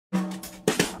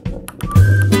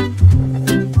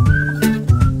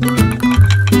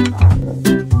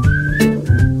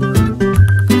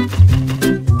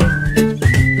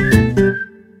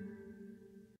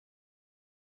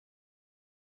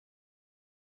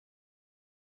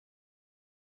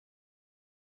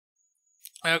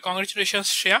Congratulations,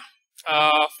 Shriya.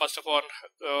 First of all,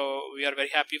 we are very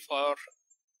happy for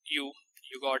you.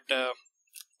 You got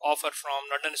offer from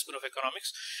London School of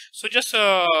Economics. So just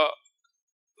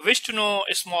wish to know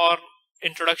a small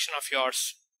introduction of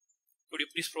yours. Could you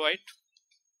please provide?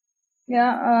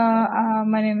 Yeah,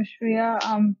 my name is Shriya.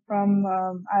 I'm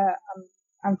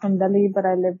from Delhi, but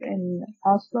I live in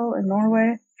Oslo in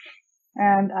Norway,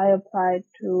 and I applied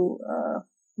to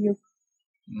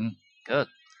Good.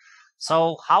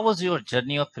 So how was your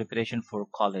journey of preparation for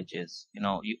colleges?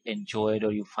 You enjoyed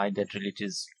or you find that really it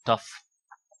is tough?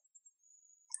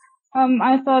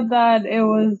 I thought that it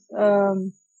was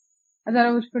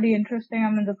pretty interesting.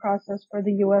 I'm in the process for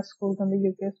the US schools and the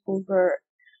UK schools were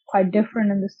quite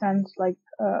different in the sense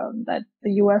that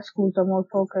the US schools are more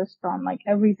focused on like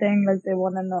everything. Like they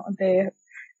want to know,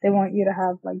 they want you to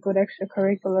have like good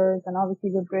extracurriculars and obviously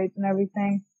good grades and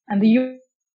everything. And the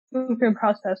UK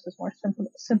process is more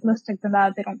simplistic than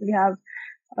that. They don't really have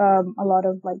a lot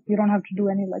of like, you don't have to do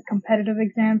any like competitive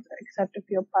exams except if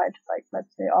you apply to like,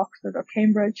 let's say Oxford or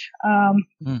Cambridge.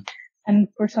 And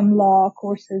for some law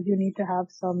courses, you need to have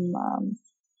some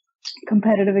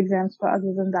competitive exams. But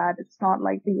other than that, it's not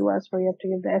like the US where you have to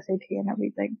give the SAT and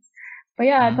everything. But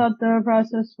yeah, I thought the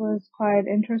process was quite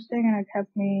interesting and it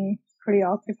kept me pretty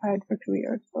occupied for 2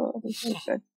 years. So it was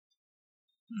good.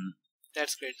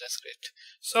 That's great. That's great.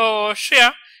 So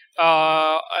Shreya,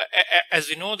 as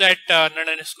we know that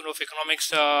London School of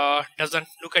Economics doesn't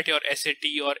look at your SAT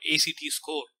or ACT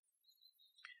score.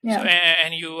 Yeah. So,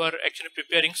 and you were actually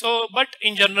preparing. So, but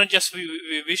in general, just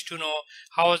we wish to know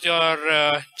how was your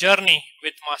journey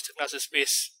with Masterclass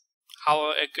Space.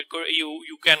 How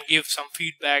you can give some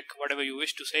feedback, whatever you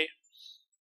wish to say.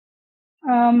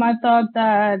 I thought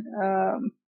that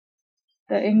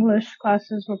the English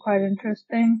classes were quite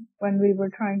interesting when we were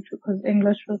trying to, because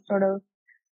English was sort of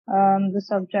the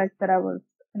subject that I was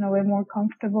in a way more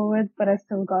comfortable with, but I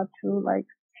still got to like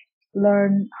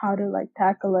learn how to like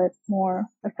tackle it more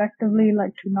effectively,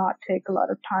 like to not take a lot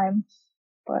of time,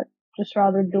 but just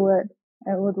rather do it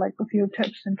with like a few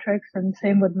tips and tricks. And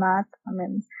same with math. I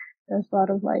mean, there's a lot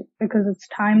of like, because it's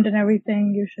timed and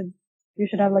everything, you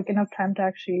should have like enough time to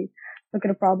actually look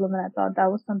at a problem. And I thought that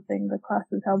was something the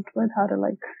classes helped with, how to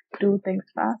like do things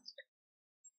fast.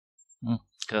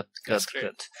 Good.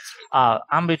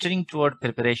 I'm returning toward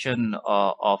preparation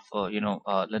of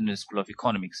London School of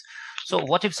Economics. So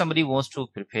what if somebody wants to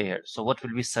prepare? So what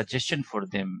will be suggestion for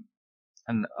them,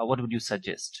 and what would you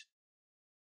suggest?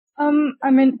 I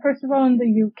mean, first of all, in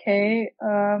the UK,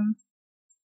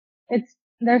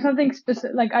 there's nothing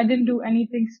specific. Like I didn't do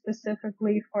anything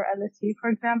specifically for LSE, for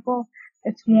example.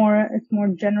 It's more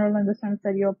general in the sense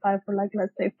that you apply for like,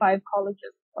 let's say 5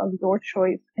 colleges of your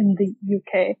choice in the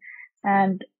UK.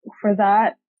 And for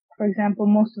that, for example,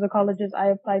 most of the colleges I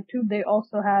applied to, they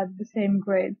also had the same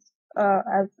grades,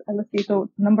 as LSE. So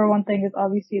number one thing is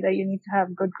obviously that you need to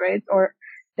have good grades or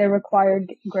they're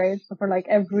required grades. So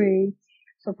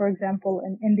for example,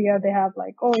 in India, they have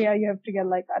like, oh yeah, you have to get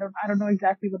like, I don't know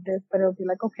exactly what this, but it'll be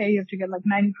like, okay, you have to get like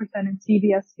 90% in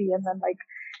CBSE and then like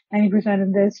 90%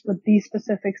 in this with these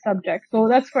specific subjects. So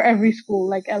that's for every school,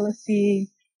 like LSE,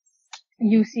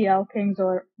 UCL, King's,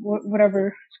 or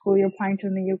whatever school you're applying to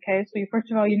in the UK. So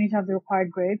first of all, you need to have the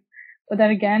required grades. But then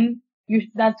again,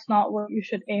 that's not what you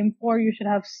should aim for. You should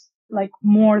have like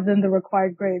more than the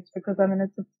required grades because I mean,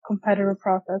 it's a competitive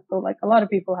process. So like a lot of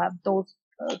people have those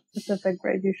specific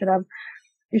grades. You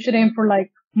should aim for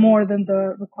like more than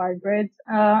the required grades.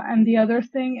 And the other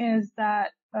thing is that,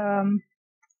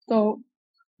 so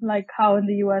like how in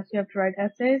the US you have to write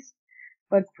essays,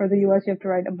 but for the US you have to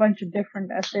write a bunch of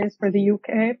different essays. For the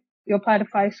UK, you apply to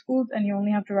 5 schools and you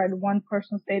only have to write one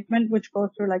personal statement, which goes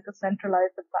through like a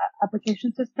centralized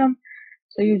application system.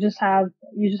 So you just have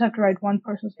to write one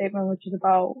personal statement, which is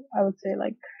about, I would say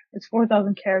like, it's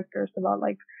 4,000 characters, about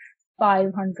like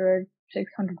 500,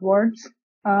 600 words.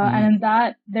 And in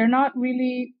that, they're not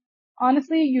really,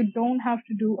 honestly, you don't have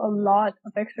to do a lot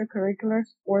of extracurriculars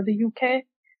for the UK.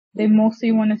 They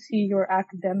mostly want to see your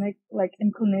academic, like,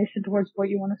 inclination towards what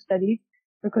you want to study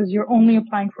because you're only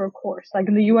applying for a course. Like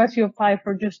in the US, you apply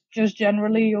for just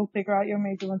generally, you'll figure out your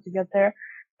major once you get there.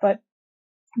 But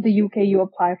the UK, you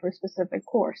apply for a specific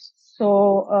course.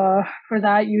 So, for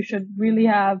that, you should really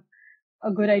have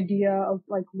a good idea of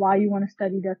like why you want to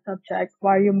study that subject,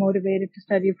 why you're motivated to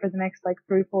study for the next like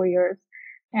 3-4 years.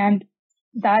 And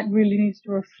that really needs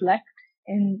to reflect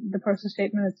in the personal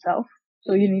statement itself.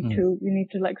 So you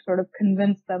need to like sort of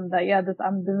convince them that, yeah, this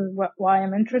is why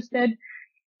I'm interested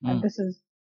and this is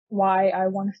why I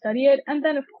want to study it. And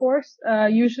then of course,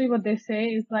 usually what they say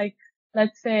is like,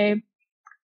 let's say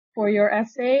for your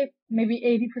essay, maybe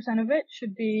 80% of it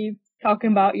should be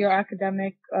talking about your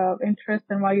academic interest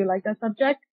and why you like that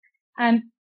subject. And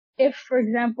if, for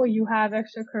example, you have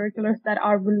extracurriculars that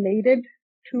are related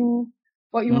to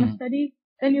what you want to study,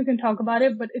 then you can talk about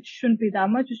it, but it shouldn't be that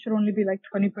much. It should only be like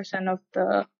 20% of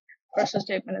the personal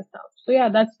statement itself. So yeah,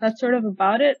 that's sort of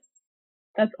about it.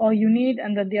 That's all you need.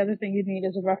 And then the other thing you need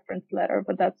is a reference letter,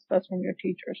 but that's from your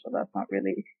teacher. So that's not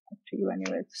really up to you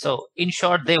anyways. So in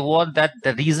short, they want that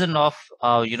the reason of,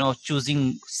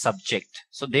 choosing subject.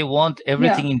 So they want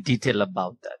everything in detail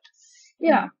about that.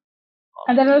 Yeah.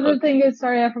 And then another thing is,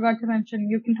 sorry, I forgot to mention,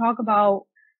 you can talk about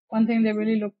one thing they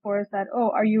really look for is that,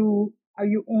 are you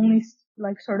only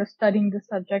like sort of studying the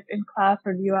subject in class,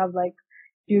 or do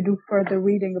you do further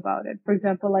reading about it? For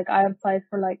example, like I applied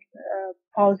for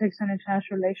politics and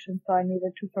international relations, so I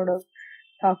needed to sort of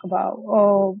talk about,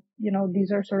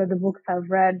 these are sort of the books I've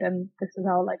read, and this is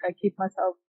how like I keep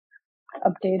myself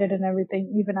updated and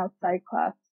everything, even outside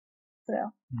class. So yeah.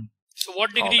 So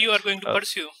what degree you are going to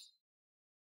pursue?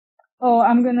 Oh,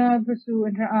 I'm gonna pursue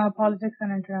politics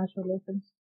and international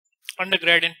relations.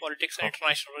 Undergrad in politics and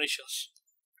international relations.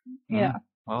 Yeah.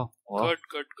 Oh, wow.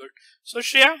 Good. So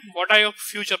Shriya, what are your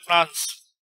future plans?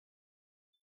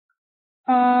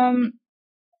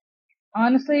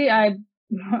 Honestly, I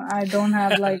don't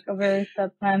have like a very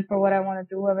set plan for what I want to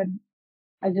do.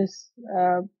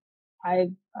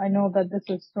 I know that this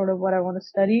is sort of what I want to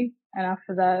study, and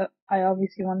after that, I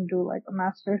obviously want to do like a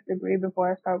master's degree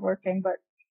before I start working. But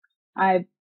I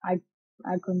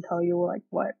couldn't tell you like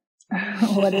what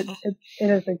it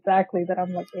is exactly that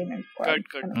I'm like aiming for.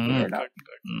 Good. No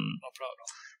problem.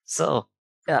 So,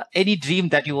 any dream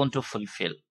that you want to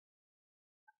fulfill?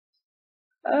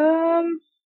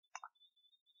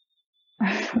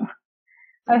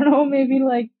 I don't know, maybe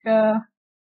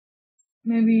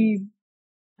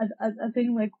I think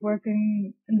like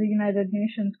working in the United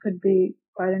Nations could be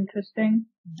quite interesting,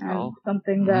 and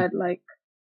something that like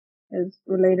is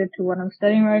related to what I'm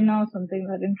studying right now, something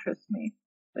that interests me.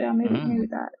 So yeah, maybe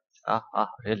that.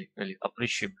 Really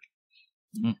appreciable.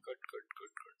 Good.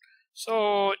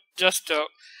 So just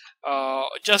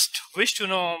wish to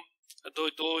know,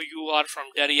 though you are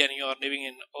from Delhi and you are living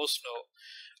in Oslo,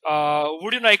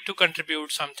 would you like to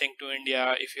contribute something to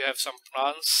India if you have some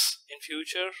plans in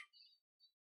future?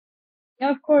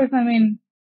 Yeah, of course. I mean,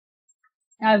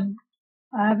 I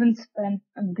haven't spent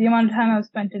the amount of time I've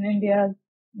spent in India has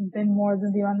been more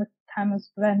than the amount of time I've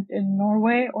spent in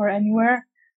Norway or anywhere.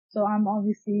 So I'm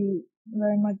obviously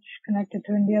very much connected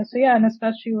to India. So yeah, and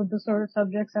especially with the sort of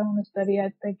subjects I want to study,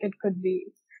 I think it could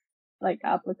be like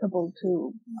applicable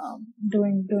to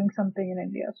doing something in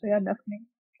India. So yeah, definitely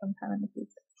sometime in the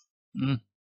future.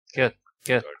 Good.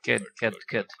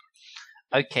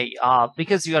 Okay,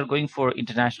 because you are going for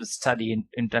international study in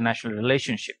international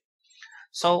relationship.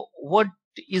 So what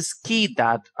is key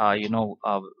that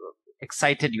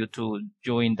excited you to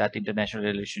join that international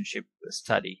relationship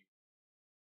study?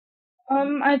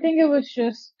 I think it was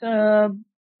just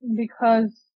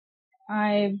because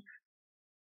I've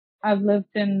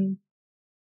lived in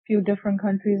few different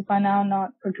countries by now,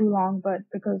 not for too long, but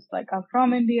because like I'm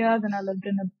from India, then I lived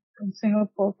in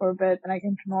Singapore for a bit, and I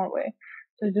came to Norway.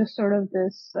 So just sort of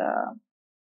this,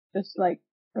 just like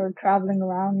sort of traveling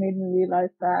around made me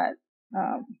realize that,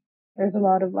 there's a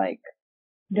lot of like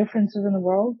differences in the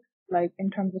world, like in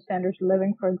terms of standards of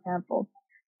living, for example,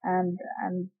 and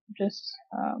just,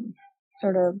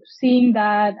 sort of seeing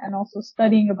that and also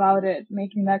studying about it,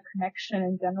 making that connection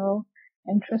in general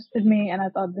interested me, and I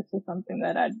thought this is something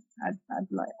that I'd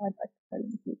like to study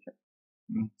in the future.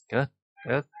 Good.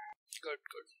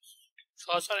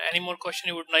 So, sir, any more question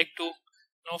you would like to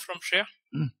know from Shriya?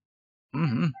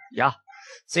 Yeah.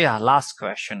 So yeah, last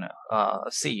question.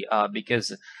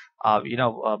 Because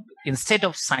instead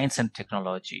of science and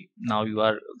technology, now you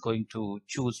are going to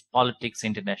choose politics,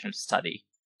 international study.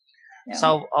 Yeah.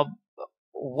 So,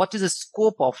 what is the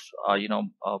scope of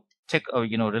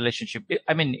relationship?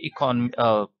 I mean,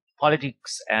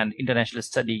 politics and international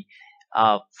study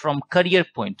from career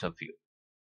point of view.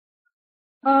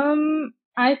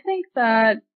 I think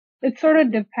that it sort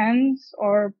of depends,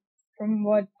 or from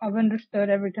what I've understood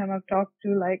every time I've talked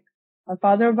to like my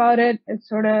father about it, it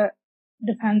sort of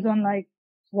depends on like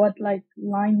what like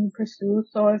line you pursue.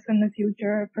 So if in the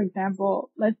future, for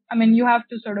example, you have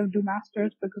to sort of do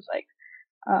masters because like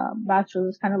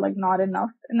bachelor's is kind of like not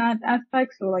enough in that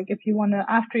aspect. So like if you want to,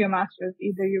 after your master's,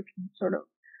 either you can sort of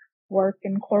work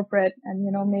in corporate and,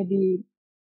 maybe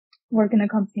work in a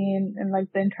company in like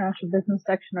the international business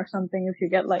section or something if you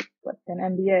get like an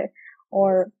MBA,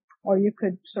 or or you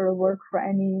could sort of work for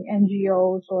any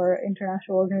NGOs or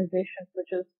international organizations,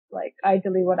 which is like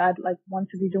ideally what I'd like want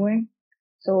to be doing.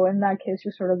 So in that case,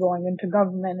 you're sort of going into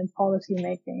government and policy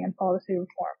making and policy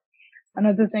reform.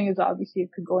 Another thing is obviously you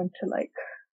could go into like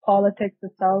politics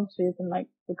itself, so you can like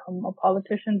become a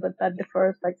politician, but that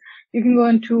differs. Like you can go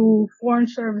into foreign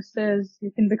services,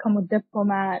 you can become a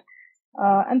diplomat,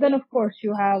 and then of course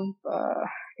you have,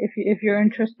 if you're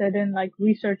interested in like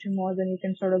researching more, then you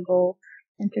can sort of go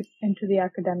into the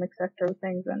academic sector of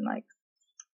things and like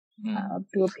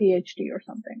do a PhD or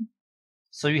something.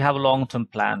 So you have a long-term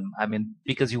plan. I mean,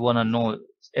 because you want to know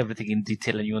everything in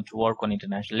detail and you want to work on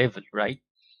international level, right?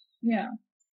 Yeah.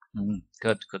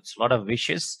 Good. So a lot of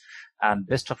wishes and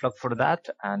best of luck for that.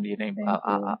 And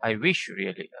I wish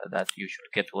really that you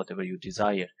should get whatever you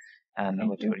desire and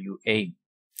whatever you aim.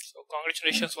 So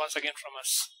congratulations once again from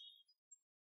us.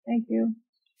 Thank you.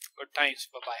 Good times.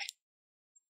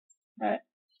 Bye-bye. Bye.